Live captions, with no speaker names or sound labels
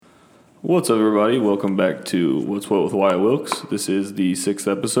What's up, everybody? Welcome back to What's What with Wyatt Wilkes. This is the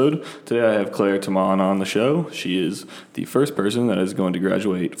 6th episode. Today I have Claire Taman on the show. She is the first person that is going to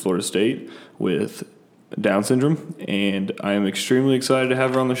graduate Florida State with Down syndrome, and I am extremely excited to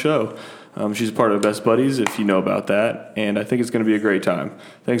have her on the show. She's part of Best Buddies, if you know about that, and I think it's going to be a great time.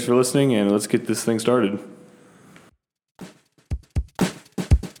 Thanks for listening, and let's get this thing started.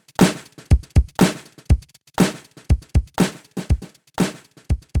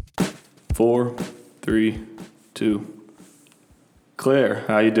 Four, three, two. Claire,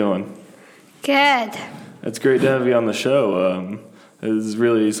 how you doing? Good. It's great to have you on the show. This is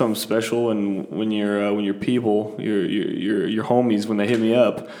really something special, and when your people, your homies, when they hit me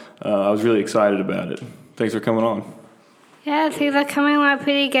up, I was really excited about it. Thanks for coming on. Yeah, things are coming along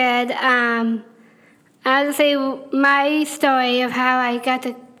pretty good. I would say my story of how I got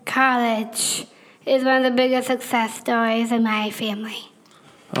to college is one of the biggest success stories in my family.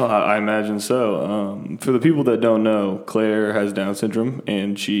 Oh, I imagine so. For the people that don't know, Claire has Down syndrome,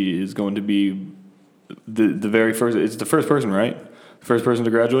 and she is going to be the very first. It's the first person, right? The first person to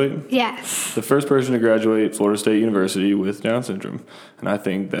graduate? Yes. The first person to graduate Florida State University with Down syndrome, and I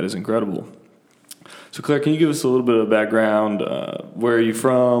think that is incredible. So, Claire, can you give us a little bit of background? Where are you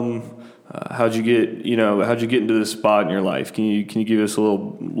from? How'd you get into this spot in your life? Can you give us a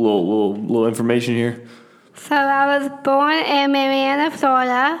little information here? So I was born in Marianna,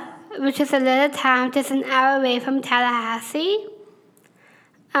 Florida, which is a little town just an hour away from Tallahassee.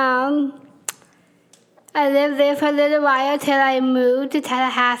 I lived there for a little while till I moved to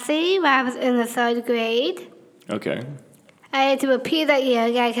Tallahassee when I was in the 3rd grade. Okay. I had to repeat that year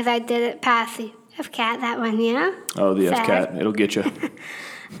again because I didn't pass the FCAT that one year. Oh, the FCAT. It'll get you.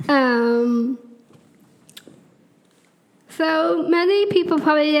 So many people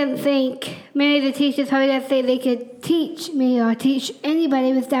probably didn't think, many of the teachers probably didn't think they could teach me or teach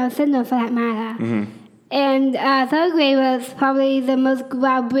anybody with Down syndrome for that matter. Mm-hmm. And 3rd grade was probably the most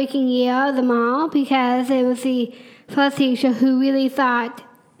groundbreaking year of them all because it was the first teacher who really thought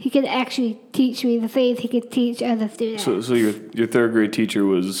he could actually teach me the things he could teach other students. So your 3rd grade teacher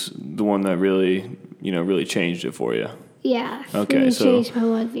was the one that really changed it for you. Yeah. Okay. So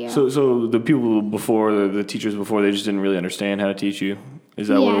the people before, the teachers before, they just didn't really understand how to teach you. Is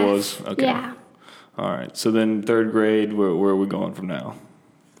that what it was? Okay. Yeah. All right. So then 3rd grade, where are we going from now?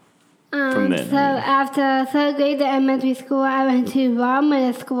 From then. So after 3rd grade, the elementary school, I went to Raw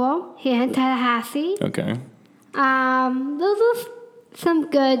Middle School here in Tallahassee. Okay. Those were some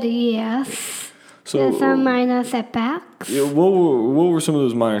good years. So There's some minor setbacks. Yeah, what were some of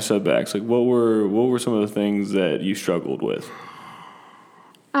those minor setbacks? Like what were some of the things that you struggled with?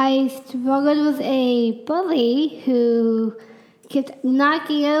 I struggled with a bully who kept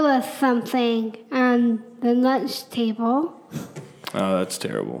knocking over something on the lunch table. Oh, that's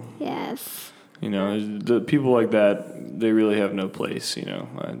terrible. Yes. The people like that, they really have no place,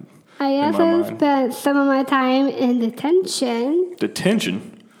 I also spent some of my time in detention.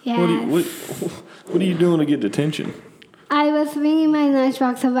 Detention? Yes. What are you doing to get detention? I was swinging my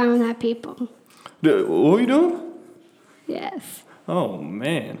lunchbox around at people. What were you doing? Yes. Oh,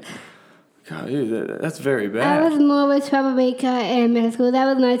 man. God, that's very bad. I was more of a troublemaker in middle school. That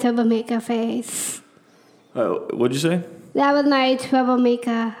was my troublemaker phase. What'd you say? That was my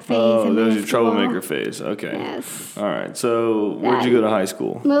troublemaker phase. Oh, that was your troublemaker phase. Okay. Yes. All right. So, where'd you go to high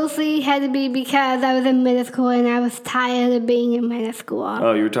school? Mostly had to be because I was in middle school and I was tired of being in middle school.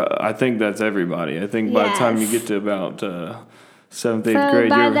 Oh, I think that's everybody. I think by the time you get to about 7th, 8th grade,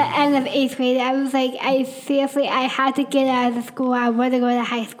 by the end of 8th grade, I was like, I had to get out of the school. I wanted to go to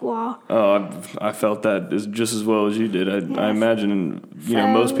high school. Oh, I felt that just as well as you did. I imagine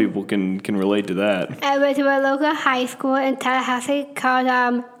most people can relate to that. I went to a local high school in Tallahassee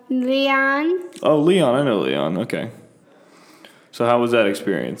called Leon. Oh, Leon. I know Leon. Okay. So how was that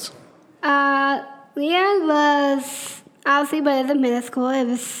experience? Leon was obviously better than middle school. It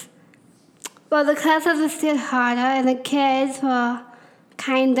was, the classes were still harder and the kids were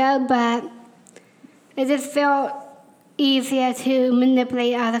kinder, but it just felt easier to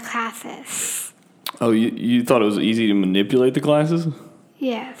manipulate other classes. Oh, you thought it was easy to manipulate the classes?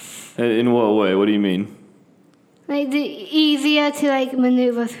 Yes. In what way? What do you mean? Easier to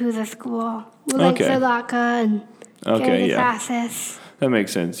maneuver through the school. With the locker and the classes. That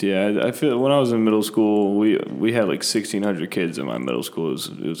makes sense. Yeah, I feel when I was in middle school, we had 1,600 kids in my middle school.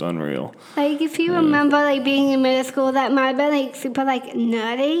 It was unreal. If you remember being in middle school, that might have been super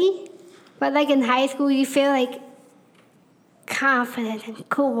nerdy, but in high school you feel confident and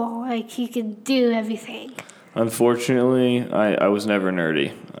cool, you could do everything. Unfortunately, I was never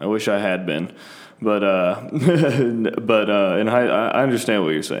nerdy. I wish I had been, but in high, I understand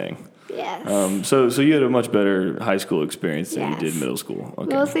what you're saying. Yes. So you had a much better high school experience than you Yes. did middle school.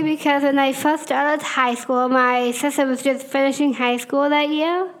 Okay. Mostly because when I first started high school, my sister was just finishing high school that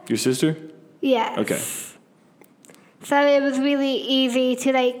year. Your sister? Yes. Okay. So it was really easy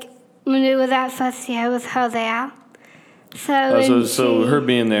to maneuver that first year with her there. So her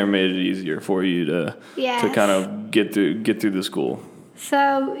being there made it easier for you to Yes. kind of get through the school.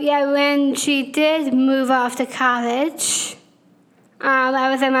 So yeah, when she did move off to college, I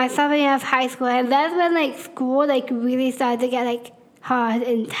was in my sophomore year of high school, and that's when school really started to get hard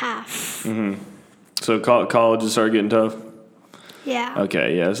and tough. Mm-hmm. So colleges started getting tough. Yeah.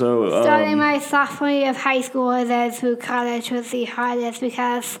 Okay. Yeah. So Starting my sophomore year of high school and then through college was the hardest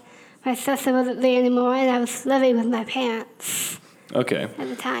because my sister wasn't there anymore, and I was living with my parents okay. at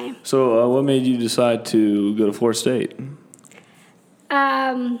the time. So what made you decide to go to Florida State?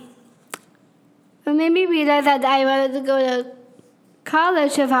 What made me realize that I wanted to go to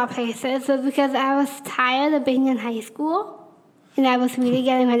college of all places was because I was tired of being in high school, and I was really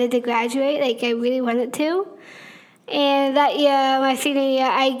getting ready to graduate. I really wanted to. And that year, my senior year,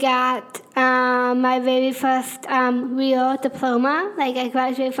 I got my very first real diploma. I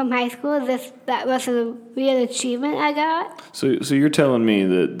graduated from high school. That was a real achievement I got. So you're telling me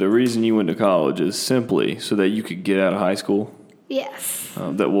that the reason you went to college is simply so that you could get out of high school? Yes.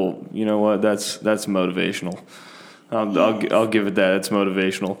 You know what? That's motivational. I'll give it that. It's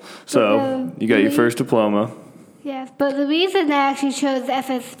motivational. So you got your first diploma. Yes, but the reason I actually chose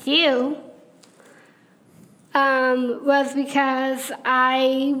FSU was because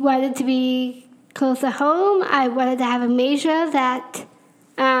I wanted to be close to home. I wanted to have a major that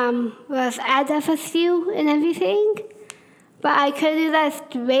was at FSU and everything. But I couldn't do that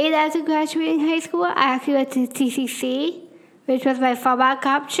straight after graduating high school. I actually went to TCC, which was my fallback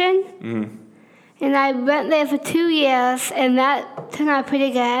option. Mm-hmm. And I went there for 2 years, and that turned out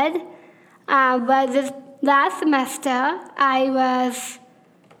pretty good. But this last semester, I was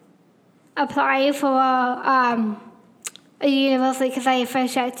applying for a university because I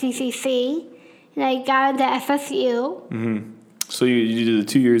finished at TCC, and I got into FSU. Mm-hmm. So you did the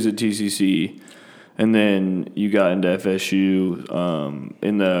 2 years at TCC, and then you got into FSU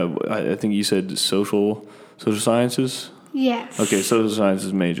I think you said social sciences? Yes. Okay, social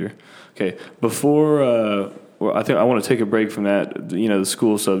sciences major. Okay, before I think I want to take a break from that, the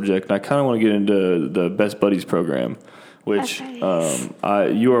school subject, and I kind of want to get into the Best Buddies program, which you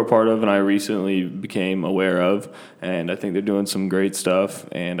are a part of and I recently became aware of, and I think they're doing some great stuff,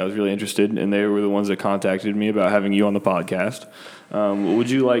 and I was really interested, and they were the ones that contacted me about having you on the podcast. Would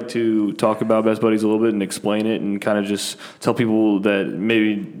you like to talk about Best Buddies a little bit and explain it and kind of just tell people that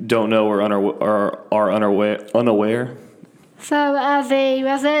maybe don't know or are unaware? So as a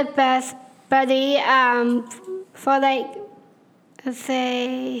resident Best Buddy, for let's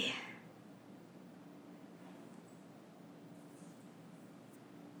say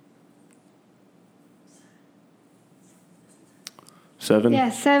 7? Yeah,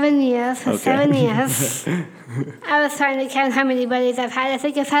 7 years. For Okay. 7 years. I was trying to count how many buddies I've had. I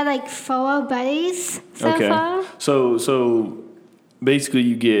think I've had 4 buddies so far. So basically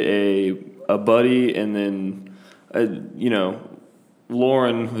you get a buddy, and then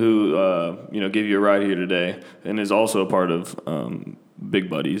Lauren, who gave you a ride here today and is also a part of Big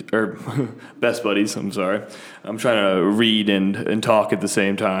Buddies or Best Buddies. I'm sorry, I'm trying to read and talk at the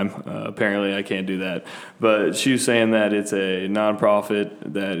same time. Apparently, I can't do that. But she was saying that it's a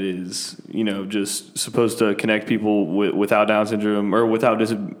nonprofit that is just supposed to connect people without Down syndrome or without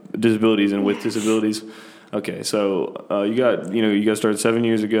disabilities and with disabilities. Okay, so you got started 7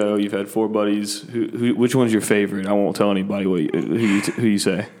 years ago. You've had 4 buddies. Which one's your favorite? I won't tell anybody who you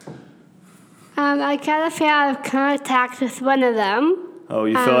say. I kind of fell out of contact with one of them. Oh,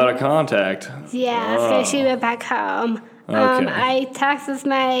 you fell out of contact. Yeah, so she went back home. Okay. I texted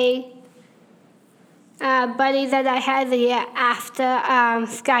my buddy that I had the year after,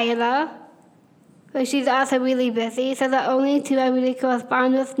 Skylar, but she's also really busy. So the only 2 I really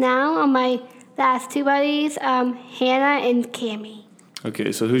correspond with now are my last 2 buddies, Hannah and Cammie.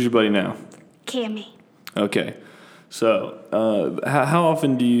 Okay, so who's your buddy now? Cammie. Okay, so how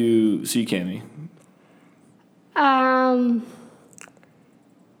often do you see Cammie?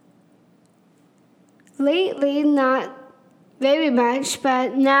 Lately, not very much,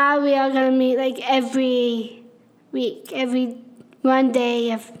 but now we are going to meet every week, every one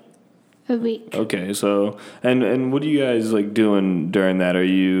day of a week. Okay, so and what are you guys doing during that? Are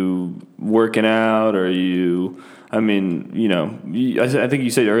you working out? Or are you? I mean, I think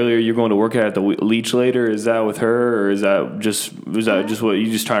you said earlier you're going to work out at the Leech later. Is that with her, or is that just what you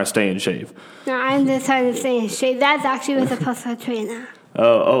just trying to stay in shape? No, I'm just trying to stay in shape. That's actually with a personal trainer.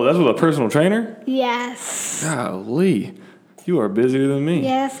 Oh, that's with a personal trainer? Yes. Golly, you are busier than me.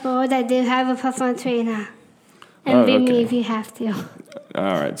 Yes, Lord, I do have a personal trainer. And bring me if you have to.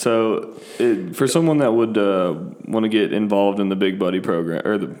 All right. So, for someone that would want to get involved in the Big Buddy program,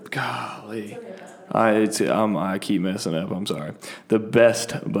 or I keep messing up. I'm sorry. The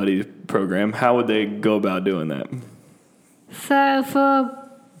Best Buddy program. How would they go about doing that? So for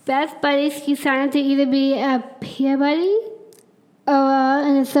Best Buddies, you sign up to either be a peer buddy or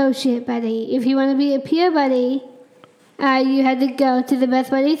an associate buddy. If you want to be a peer buddy, you had to go to the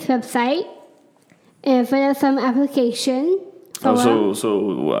Best Buddies website and fill out some application.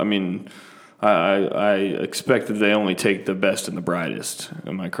 So I mean, I expect that they only take the best and the brightest.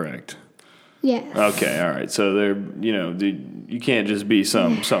 Am I correct? Yes. Okay, all right. So they're, you can't just be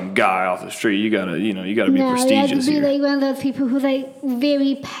some guy off the street. You gotta be prestigious. You have to be here. like one of those people who's like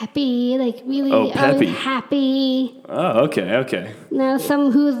very peppy, like really peppy. always happy. Oh, okay. Now,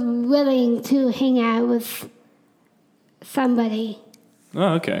 someone who's willing to hang out with somebody.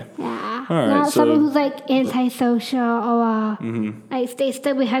 Oh, okay. Yeah. All right. Not someone who's like antisocial or like stay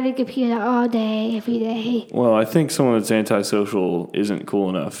still behind the computer all day, every day. Well, I think someone that's antisocial isn't cool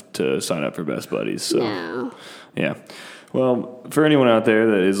enough to sign up for Best Buddies. So. No. Yeah. Well, for anyone out there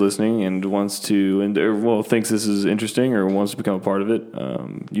that is listening and wants to, thinks this is interesting or wants to become a part of it,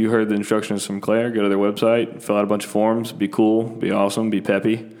 you heard the instructions from Claire. Go to their website, fill out a bunch of forms, be cool, be awesome, be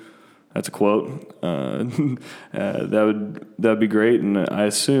peppy. That's a quote. That would be great, and I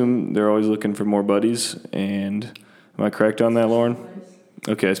assume they're always looking for more buddies. And am I correct on that, Lauren?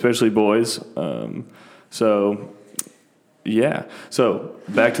 Okay, especially boys. So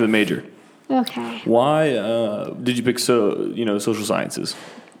back to the major. Okay. Why did you pick social sciences?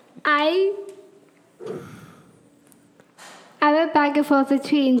 I went back and forth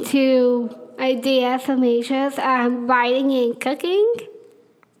between two ideas for majors: writing and cooking.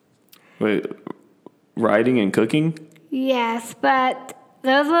 Wait, writing and cooking? Yes, but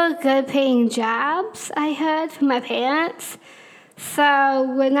those were good paying jobs, I heard from my parents. So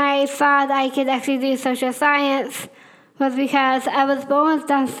when I thought I could actually do social science was because I was born with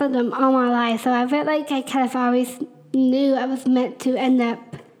Down syndrome all my life. So I felt like I kind of always knew I was meant to end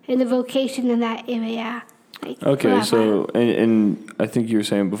up in a vocation in that area. Okay, forever. so, and I think you were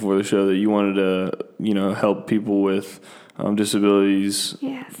saying before the show that you wanted to, help people with disabilities.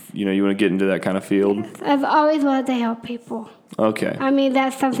 Yes. You want to get into that kind of field? Yes. I've always wanted to help people. Okay. I mean,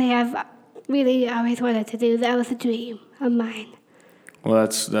 that's something I've really always wanted to do. That was a dream of mine. Well,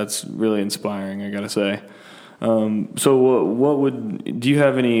 that's really inspiring, I gotta say. So do you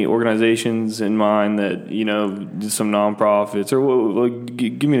have any organizations in mind that, some nonprofits, or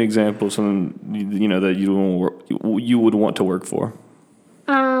give me an example of something, that you would want to work for?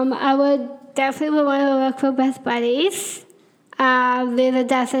 I would definitely want to work for Best Buddies. There's the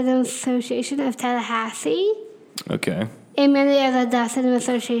Down Syndrome Association of Tallahassee. Okay. And many other Down Syndrome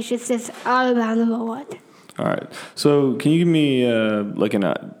associations just all around the world. All right. So can you give me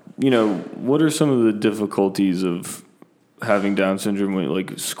what are some of the difficulties of having Down syndrome,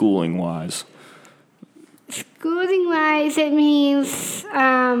 like schooling-wise? Schooling-wise, it means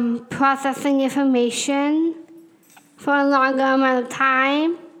processing information for a longer amount of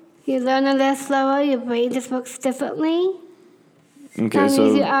time. You learn a little slower. Your brain just works differently. Okay, that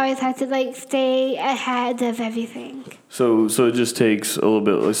means you always have to stay ahead of everything. So it just takes a little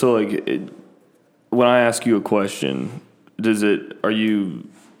bit. So when I ask you a question, are you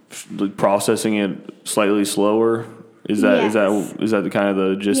processing it slightly slower? Is that the kind of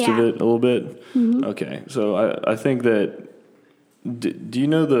the gist of it a little bit? Mm-hmm. Okay, so I think that. Do you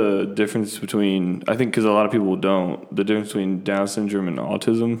know the difference between? I think because a lot of people don't, the difference between Down syndrome and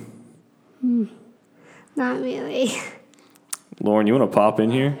autism. Not really. Lauren, you want to pop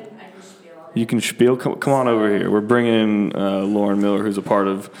in here? You can spiel. Come on over here. We're bringing in Lauren Miller, who's a part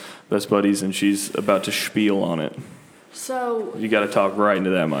of Best Buddies, and she's about to spiel on it. So you got to talk right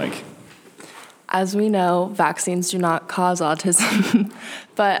into that mic. As we know, vaccines do not cause autism,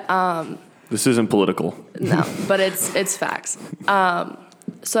 but this isn't political. No, but it's facts.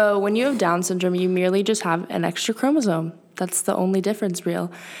 So when you have Down syndrome, you merely just have an extra chromosome. That's the only difference, real.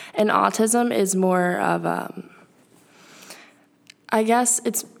 And autism is more of I guess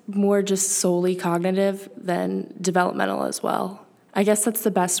it's more just solely cognitive than developmental as well. I guess that's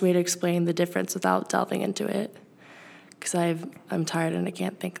the best way to explain the difference without delving into it, because I'm tired and I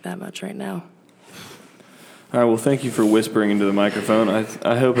can't think that much right now. All right, well, thank you for whispering into the microphone.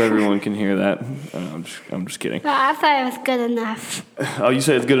 I hope everyone can hear that. I'm just kidding. Well, I thought it was good enough. Oh, you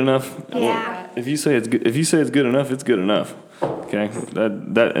say it's good enough? Yeah. Well, if you say it's good enough, it's good enough. Okay,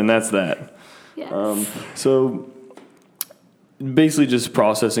 that's that. Yes. So basically just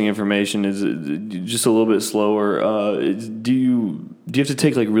processing information is just a little bit slower. Do you have to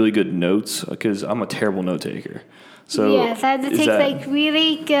take like really good notes? Because I'm a terrible note taker. So yes, I had to take like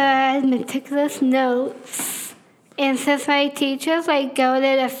really good, meticulous notes. And since my teachers like go a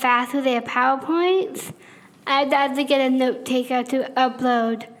little fast with their PowerPoints, I had to get a note taker to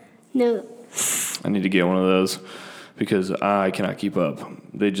upload notes. I need to get one of those because I cannot keep up.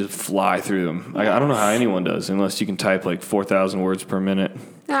 They just fly through them. I don't know how anyone does unless you can type like 4,000 words per minute.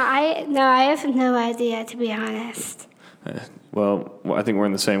 No, I have no idea, to be honest. Well, I think we're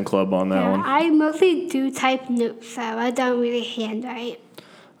in the same club on that one. I mostly do type notes, though. I don't really handwrite.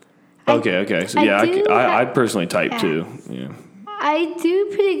 Okay. So I personally type too. Yeah. I do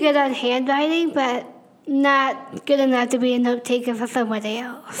pretty good on handwriting, but not good enough to be a note taker for somebody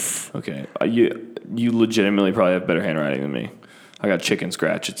else. Okay. You legitimately probably have better handwriting than me. I got chicken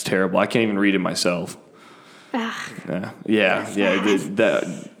scratch. It's terrible. I can't even read it myself. Yeah.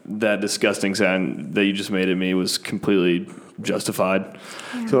 That disgusting sound that you just made at me was completely justified.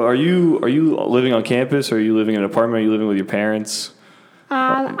 Yeah. So are you living on campus? Or are you living in an apartment? Are you living with your parents?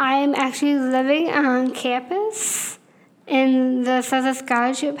 I'm actually living on campus in the Southern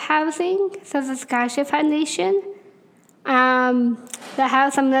Scholarship Foundation. The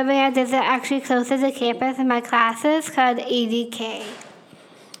house I'm living at is actually closer to campus, and my classes called ADK.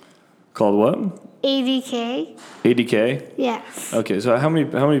 Called what? ADK. ADK? Yes. Okay, so how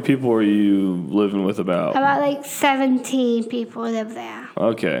many people are you living with about? About like 17 people live there.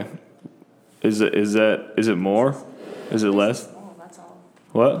 Okay. Is it more? Is it less? Small, that's all.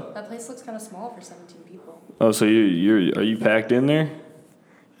 What? That place looks kind of small for 17 people. Oh, so are you packed in there?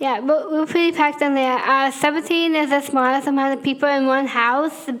 Yeah, we're pretty packed in there. 17 is the smallest amount of people in one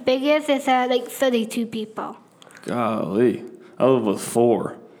house. The biggest is like 32 people. Golly. I live with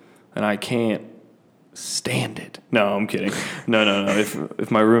 4, and I can't stand it. No, I'm kidding. No.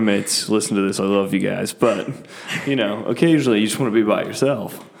 If my roommates listen to this, I love you guys. But, occasionally you just want to be by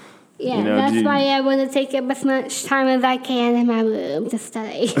yourself. Yeah, that's why I want to take up as much time as I can in my room to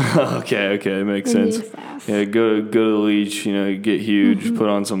study. Okay, it makes sense. Yeah, go to the leach, get huge, put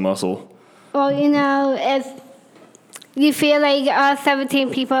on some muscle. Well, if you feel like all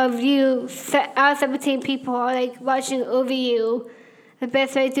 17 people are like watching over you, the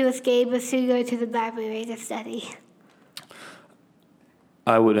best way to escape is to go to the library to study.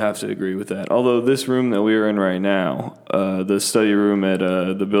 I would have to agree with that. Although this room that we are in right now, the study room at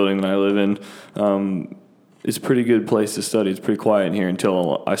the building that I live in, is a pretty good place to study. It's pretty quiet in here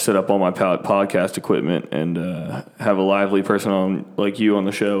until I set up all my podcast equipment and have a lively person on like you on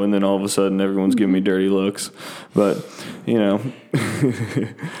the show, and then all of a sudden everyone's giving me dirty looks. But but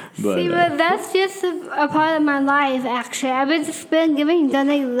that's just a part of my life. Actually, I've just been giving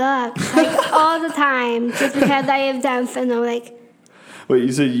dirty looks like all the time just because I have Down syndrome. Like. Wait,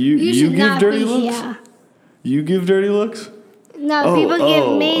 you said you give dirty looks? Here. You give dirty looks? No, people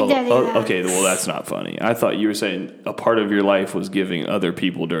give me dirty looks. Okay, well, that's not funny. I thought you were saying a part of your life was giving other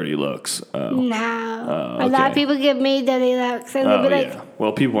people dirty looks. No. A lot of people give me dirty looks. And they'll be like, yeah.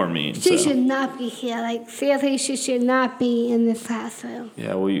 Well, people are mean. She should not be here. Like, seriously, she should not be in this classroom.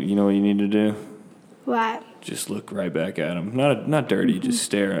 Yeah, well, you know what you need to do? What? Just look right back at them. Not dirty, just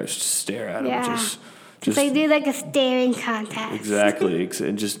stare at them. Yeah. Just like do like a staring contest. Exactly,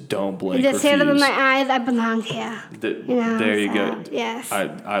 and just don't blink. Just say them in my eyes. I belong here. There you go. Yes.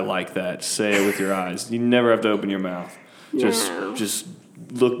 I like that. Say it with your eyes. You never have to open your mouth. Just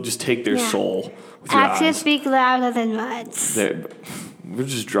look. Just take their soul with your eyes. Actions speak louder than words. We're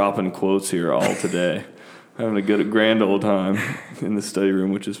just dropping quotes here all today. Having a grand old time in the study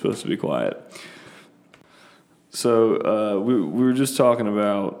room, which is supposed to be quiet. So we were just talking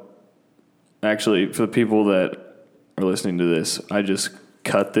about. Actually, for the people that are listening to this, I just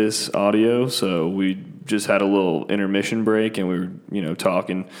cut this audio, so we just had a little intermission break, and we were,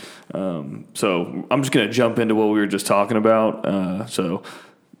 talking. So I'm just going to jump into what we were just talking about. So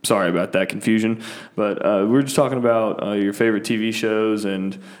sorry about that confusion. But we were just talking about your favorite TV shows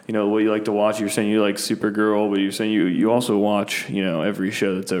and, what you like to watch. You're saying you like Supergirl, but you're saying you also watch, every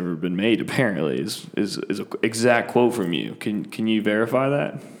show that's ever been made, apparently, is an exact quote from you. Can you verify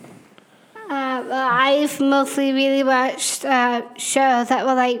that? I've mostly really watched shows that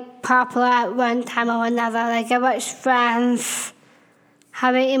were like popular at one time or another. Like I watched Friends, How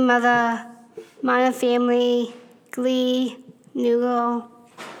I Met Your Mother, Modern Family, Glee, New Girl.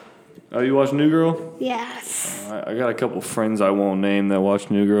 Oh, you watch New Girl? Yes. I got a couple friends I won't name that watch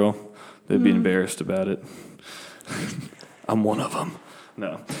New Girl. They'd be embarrassed about it. I'm one of them.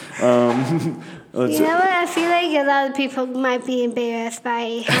 No. You know what? I feel like a lot of people might be embarrassed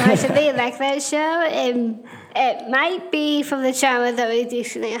by how much they like that show. And it might be from the drama that we do,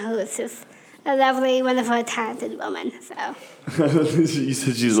 who is just a lovely, wonderful, talented woman. So. You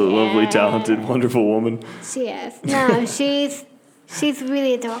said she's a lovely, talented, wonderful woman. She is. No, she's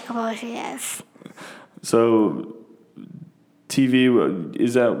really adorable. She is. So, TV,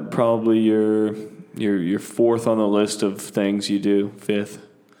 is that probably your fourth on the list of things you do? Fifth?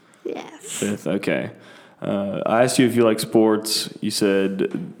 Yes. Fifth, okay. I asked you if you like sports. You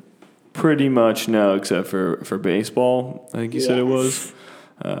said pretty much no, except for baseball. I think you said it was.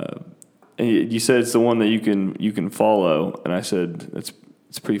 And you said it's the one that you can follow, and I said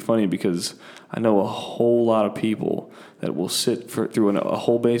it's pretty funny because I know a whole lot of people that will sit through a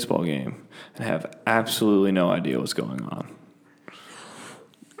whole baseball game and have absolutely no idea what's going on.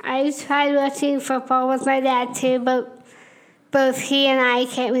 I tried watching football with my dad too, but both he and I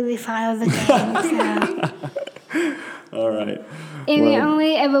can't really follow the game. So. All right. And we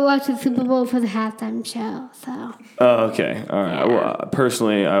only ever watch the Super Bowl for the halftime show. So. Oh, okay. All right. Yeah. Well,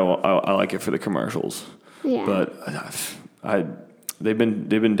 personally, I like it for the commercials. Yeah. But they've been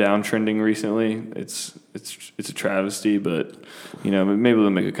downtrending recently. It's a travesty, but maybe they'll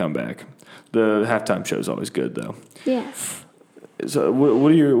make a comeback. The halftime show is always good though. Yes. So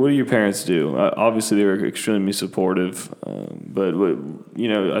what do your parents do? Obviously, they were extremely supportive, but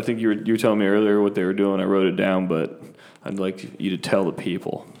I think you were telling me earlier what they were doing. I wrote it down, but I'd like you to tell the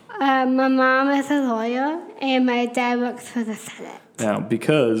people. My mom is a lawyer, and my dad works for the Senate. Now,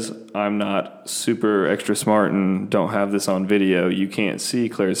 because I'm not super extra smart and don't have this on video, you can't see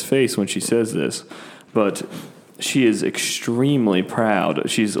Claire's face when she says this, but she is extremely proud.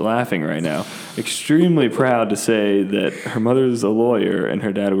 She's laughing right now. Extremely proud to say that her mother is a lawyer and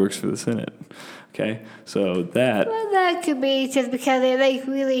her dad works for the Senate. Okay? So that... Well, that could be just because they're like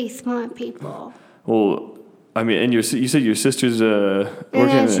really smart people. Well, I mean, and you said your sister's An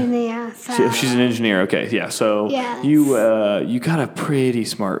engineer. So. She's an engineer. Okay, yeah. So yes. You got a pretty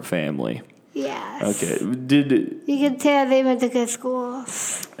smart family. Yes. Okay. You can tell they went to good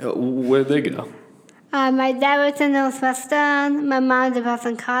schools. Where'd they go? My dad went to Northwestern. My mom did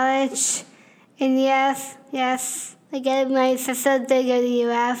Boston College. And yes, again, my sister did go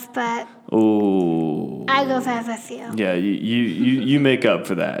to UF, but Oh. I go for FSU. Yeah, you make up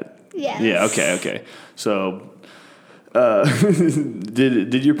for that. Yes. Yeah. Okay. So,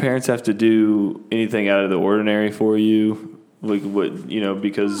 did your parents have to do anything out of the ordinary for you, like what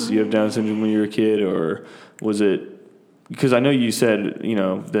because you have Down syndrome when you were a kid, or was it? Because I know you said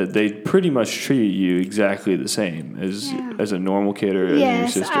that they pretty much treated you exactly the same as a normal kid or as your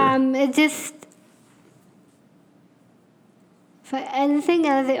sister. It just for anything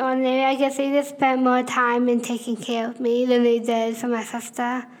out of the ordinary, I guess they just spent more time in taking care of me than they did for my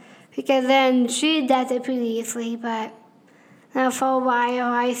sister. Because then she adapted pretty easily, but now for a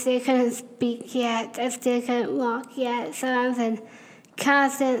while I still couldn't speak yet. I still couldn't walk yet. So I was in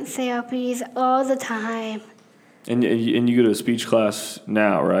constant therapies all the time. And you go to a speech class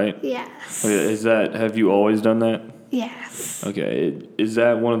now, right? Yes. Okay, have you always done that? Yes. Okay. Is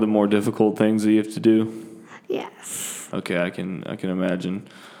that one of the more difficult things that you have to do? Yes. Okay, I can imagine.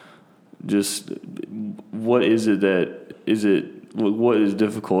 Just what is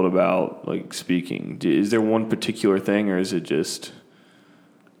difficult about like speaking? Is there one particular thing, or is it just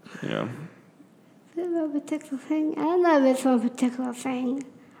Is there a particular thing? I don't know if it's one particular thing.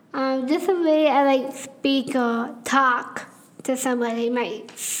 Just the way I speak or talk to somebody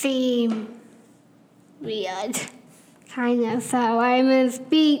might seem weird, kind of. So I'm in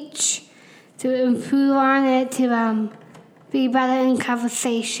speech to improve on it, to be better in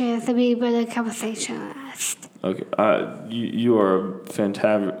conversations, to be a better conversationalist. Okay, you are a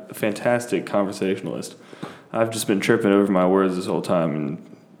fantastic conversationalist. I've just been tripping over my words this whole time, and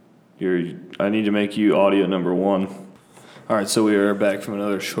I need to make you audio number one. All right, so we are back from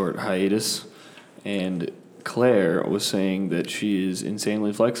another short hiatus, and Claire was saying that she is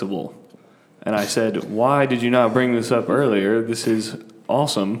insanely flexible. And I said, why did you not bring this up earlier? This is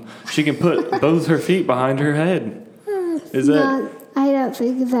awesome. She can put both her feet behind her head. I don't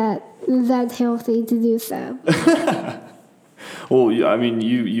think that's healthy to do so. Well, I mean,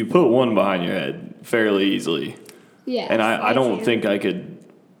 you put one behind your head fairly easily. Yeah. And I don't think I could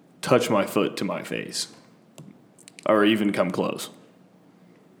touch my foot to my face. Or even come close.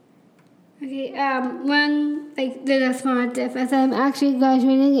 Okay, there's a small difference. I'm actually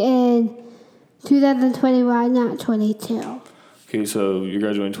graduating in 2021, not 22. Okay, so you're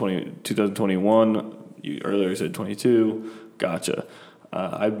graduating 2021. You earlier said 22. Gotcha.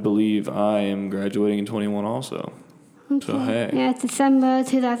 I believe I am graduating in 21 also. So, hey. Yeah, December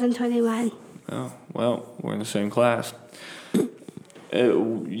 2021. Oh, well, we're in the same class.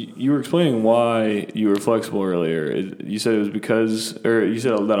 You were explaining why you were flexible earlier. You said it was because, or you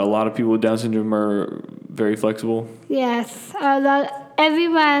said that a lot of people with Down syndrome are very flexible? Yes,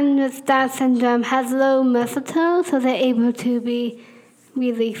 everyone with Down syndrome has low muscle tone, so they're able to be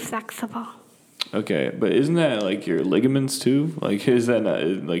really flexible. Okay, but isn't that like your ligaments too? Like, is that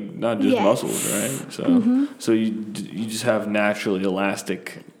not just Yes. muscles, right? So, so you just have naturally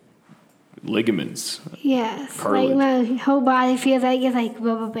elastic ligaments. Yes, Cartilage. like my whole body feels like it's like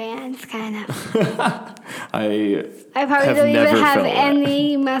rubber bands, kind of. I probably have don't even never have felt that.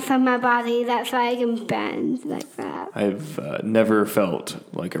 any muscle in my body that's why I can bend like that. I've never felt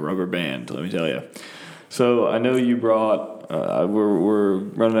like a rubber band. Let me tell you. So I know you brought. We're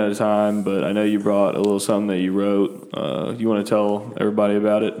running out of time, but I know you brought a little something that you wrote. You want to tell everybody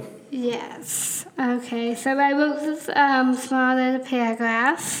about it? Yes. Okay. So I wrote this small little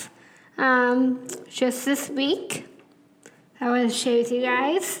paragraph just this week. I want to share with you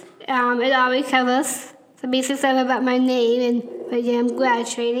guys. It already covers the basic stuff about my name and what year I'm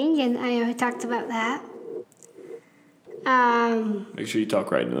graduating, and I already talked about that. Make sure you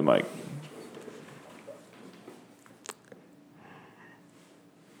talk right into the mic.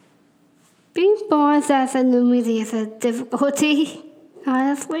 Being born with Down syndrome really is a difficulty,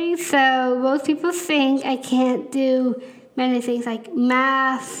 honestly. So most people think I can't do many things like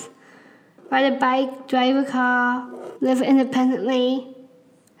math, ride a bike, drive a car, live independently,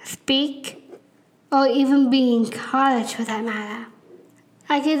 speak, or even be in college for that matter.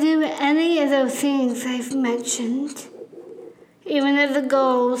 I can do any of those things I've mentioned, even if the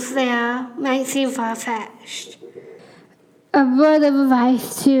goals there might seem far-fetched. A word of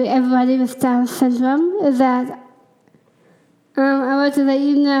advice to everybody with Down syndrome is that I want to let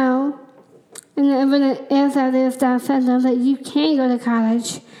you know, and everyone else out there with Down syndrome, that you can go to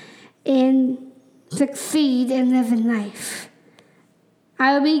college and succeed and live in life.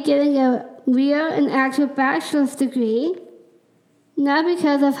 I will be getting a real and actual bachelor's degree, not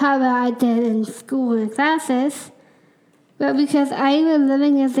because of how well I did in school and classes, but because I am a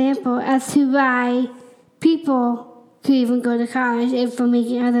living example as to why people could even go to college and for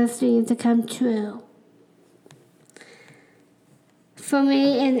making other dreams to come true. For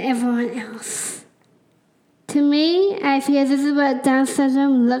me and everyone else. To me, I feel this is what Down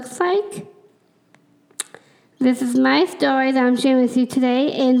syndrome looks like. This is my story that I'm sharing with you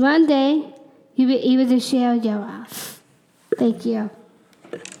today, and one day you'll be able to share yours. Thank you.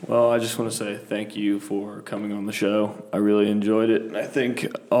 Well, I just want to say thank you for coming on the show. I really enjoyed it, and I think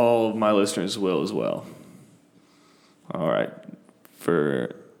all of my listeners will as well. All right.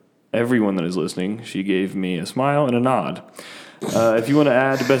 For everyone that is listening, she gave me a smile and a nod. If you want to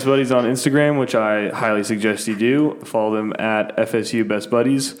add Best Buddies on Instagram, which I highly suggest you do, follow them at FSU Best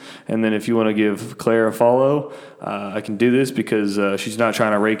Buddies. And then if you want to give Claire a follow, I can do this because she's not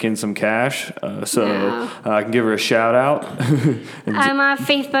trying to rake in some cash. So I can give her a shout out. I'm on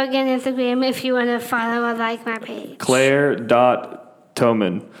Facebook and Instagram if you want to follow or like my page.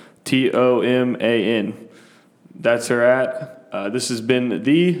 Claire.Toman, Toman. That's her at. This has been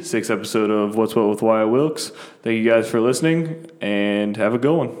the 6th episode of What's What with Wyatt Wilkes. Thank you guys for listening, and have a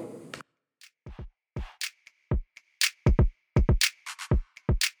good one.